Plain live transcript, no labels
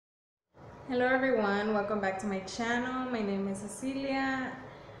Hello everyone, welcome back to my channel. My name is Cecilia.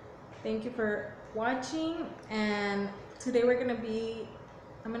 Thank you for watching, and today I'm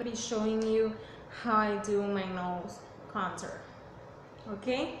gonna be showing you how I do my nose contour.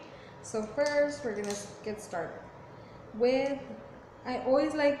 Okay, so first we're gonna get started with, I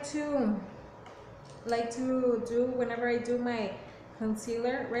always like to do whenever I do my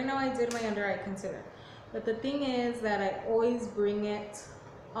concealer. Right now I did my under eye concealer, but the thing is that I always bring it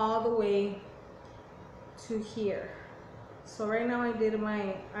all the way to here. So right now I did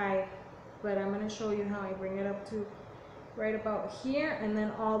my eye, but I'm going to show you how I bring it up to right about here and then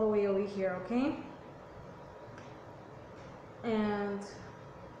all the way over here, okay? And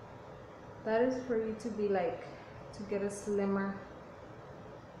that is for you to be like, to get a slimmer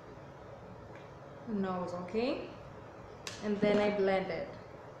nose, okay? And then I blend it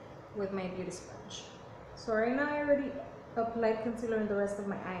with my beauty sponge. So right now I already applied concealer in the rest of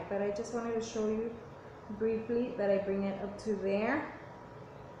my eye, but I just wanted to show you briefly that I bring it up to there,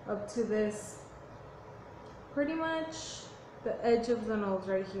 up to this, pretty much the edge of the nose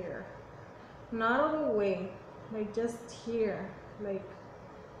right here, not all the way, like just here, like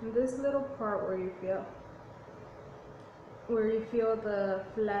in this little part where you feel the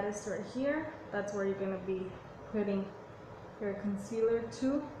flattest right here. That's where you're gonna be putting your concealer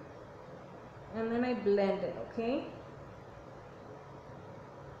too, and then I blend it, okay?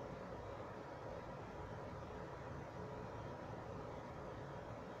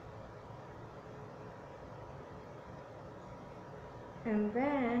 And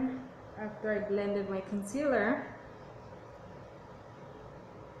then after I blended my concealer,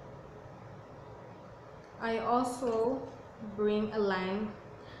 I also bring a line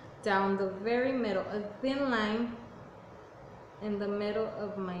down the very middle, a thin line in the middle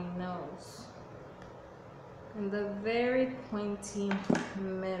of my nose, in the very pointy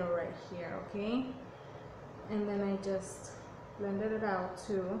middle right here, okay? And then I just blended it out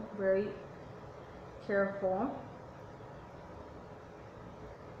too, very careful.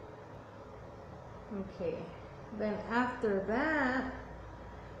 Okay, then after that,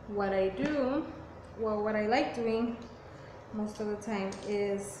 what I do, well, what I like doing most of the time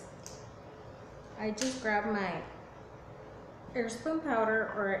is I just grab my Airspun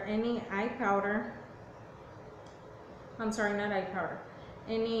powder or any eye powder. I'm sorry, not eye powder.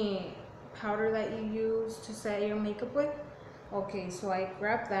 Any powder that you use to set your makeup with. Okay, so I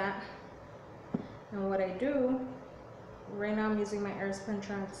grab that, and what I do, right now I'm using my Airspun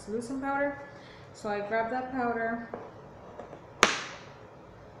translucent powder. So I grab that powder,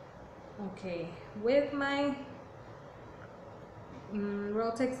 okay, with my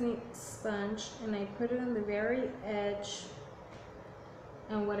Real Technique sponge, and I put it on the very edge.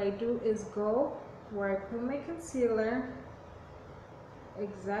 And what I do is go where I put my concealer,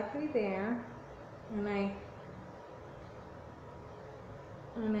 exactly there, and I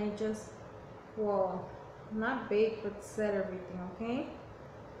just, well, not bake but set everything, okay?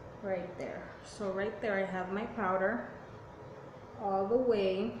 Right there. So right there I have my powder all the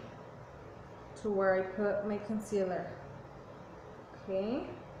way to where I put my concealer, okay?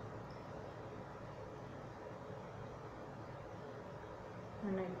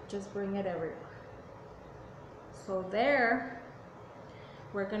 And I just bring it everywhere. So there,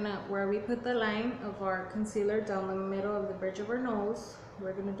 where we put the line of our concealer down the middle of the bridge of our nose,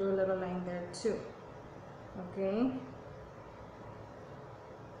 we're gonna do a little line there too, okay?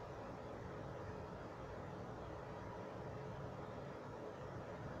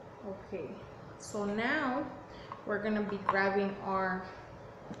 Okay, so now we're gonna be grabbing our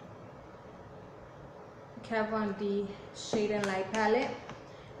Kat Von D Shade and Light palette,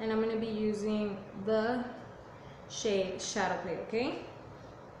 and I'm gonna be using the shade Shadow Play, okay?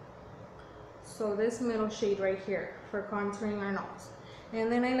 So this middle shade right here for contouring our nose.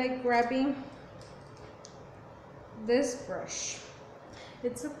 And then I like grabbing this brush.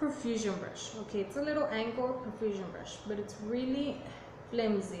 It's a perfusion brush, okay? It's a little angled perfusion brush, but it's really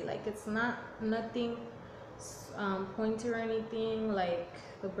flimsy, like it's nothing pointy or anything, like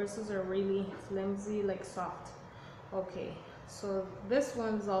the bristles are really flimsy, like soft. Okay, so this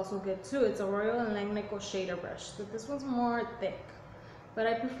one's also good too. It's a Royal and Langnickel shader brush, but this one's more thick, but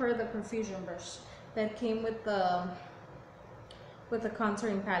I prefer the perfusion brush that came with the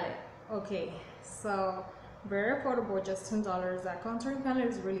contouring palette. Okay, so very affordable, just $10. That contouring palette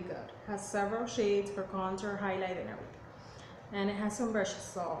is really good, has several shades for contour, highlight, and everything, and it has some brushes,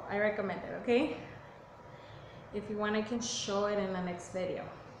 so I recommend it, okay? If you want, I can show it in the next video.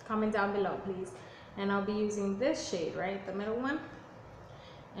 Comment down below, please. And I'll be using this shade, right, the middle one.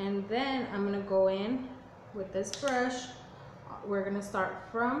 And then I'm gonna go in with this brush. We're gonna start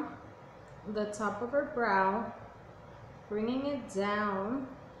from the top of her brow, bringing it down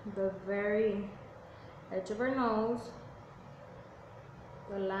the very edge of her nose,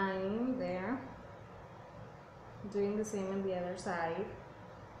 the line there, doing the same on the other side.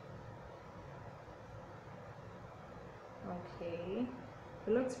 Okay,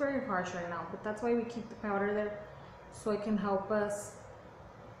 it looks very harsh right now, but that's why we keep the powder there, so it can help us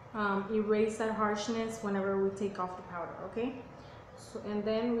erase that harshness whenever we take off the powder. Okay, so and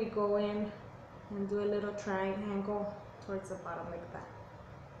then we go in and do a little triangle towards the bottom like that,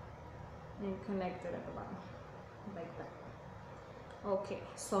 and connect it at the bottom like that. Okay,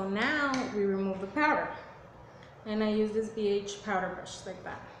 so now we remove the powder, and I use this BH powder brush like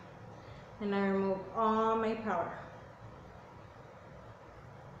that, and I remove all my powder.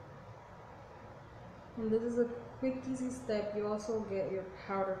 And this is a quick, easy step. You also get your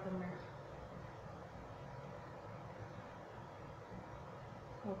powder from there.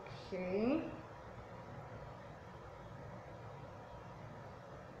 Okay.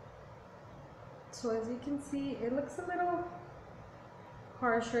 So as you can see, it looks a little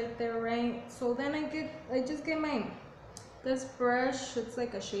harsh right there, right? So then I just get this brush. It's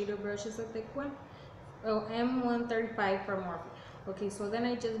like a shader brush. It's a thick one. Oh, M135 from Morphe. Okay, so then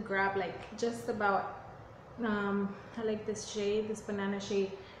I just grab like just about I like this shade, this banana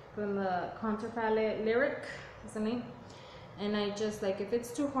shade from the contour palette, Lyric is the name. And I just like, if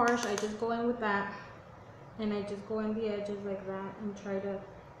it's too harsh, I just go in with that, and I just go in the edges like that and try to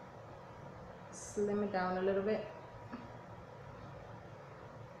slim it down a little bit.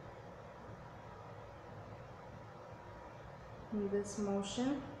 In this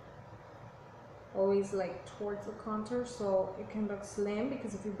motion, always like towards the contour, so it can look slim,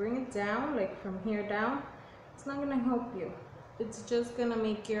 because if you bring it down, like from here down, it's not gonna help you. It's just gonna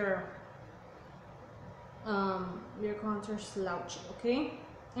make your contour slouchy, okay?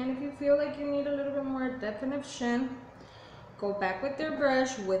 And if you feel like you need a little bit more definition, go back with your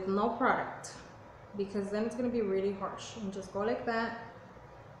brush with no product, because then it's gonna be really harsh. And just go like that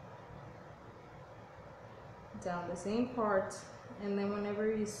down the same part, and then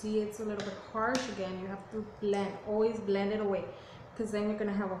whenever you see it's a little bit harsh again, you have to blend, always blend it away, because then you're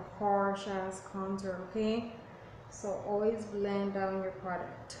gonna have a harsh ass contour, okay? So always blend down your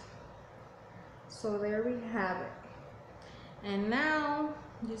product. So there we have it. And now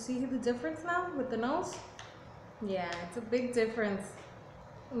you see the difference now with the nose? Yeah, it's a big difference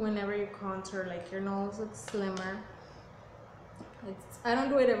whenever you contour, like your nose looks slimmer. I don't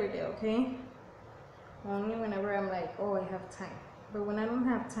do it every day, okay? Only whenever I'm like, oh, I have time. But when I don't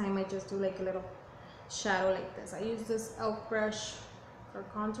have time, I just do like a little shadow like this. I use this e.l.f. brush for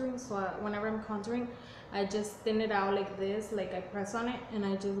contouring, so whenever I'm contouring, I just thin it out like this, like I press on it, and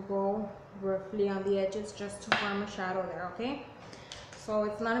I just go roughly on the edges just to form a shadow there, okay? So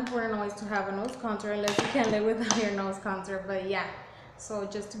it's not important always to have a nose contour unless you can live without your nose contour, but yeah, so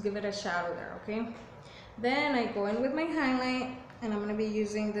just to give it a shadow there, okay? Then I go in with my highlight, and I'm gonna be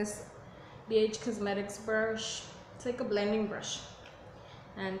using this BH Cosmetics brush. It's like a blending brush,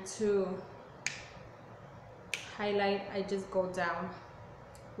 and to highlight, I just go down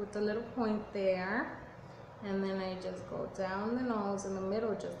with a little point there, and then I just go down the nose in the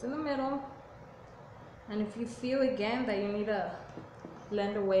middle, just in the middle. And if you feel again that you need to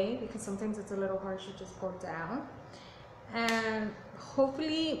blend away, because sometimes it's a little harsh, you just go down. And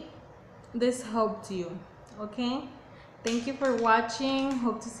hopefully this helped you, okay? Thank you for watching.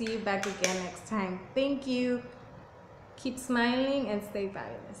 Hope to see you back again next time. Thank you. Keep smiling and stay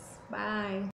fabulous. Bye.